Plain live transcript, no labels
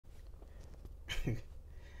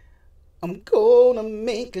I'm gonna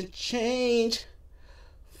make a change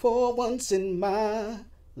for once in my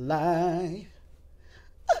life.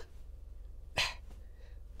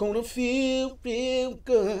 Gonna feel real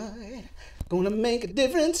good. Gonna make a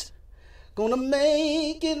difference. Gonna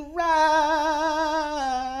make it right.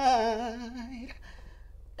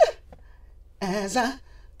 As I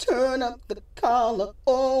turn up the collar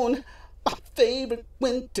on my favorite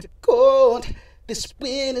winter coat, this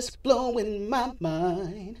wind is blowing my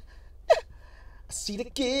mind. I see the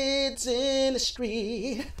kids in the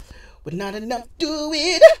street with not enough to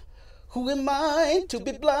eat. Who am I to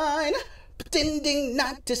be blind, pretending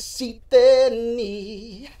not to see their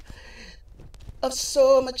need of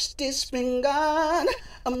so much disregard?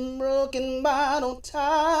 I'm broken bottle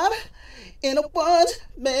top in a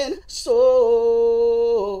one-man soul.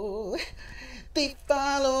 They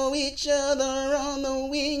follow each other on the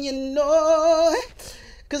wind, you know,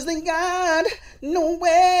 'cause they got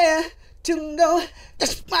nowhere to go.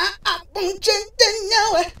 That's why I want you to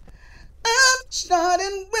know I'm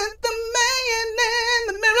starting with the man in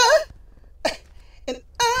the mirror, and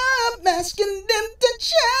I'm asking them to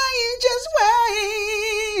change his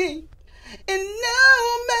way. And no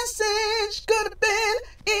message could have been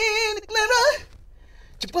any clearer.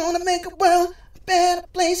 You wanna make a world a better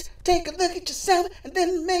place? Take a look at yourself and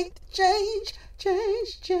then make the change,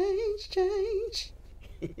 change, change, change.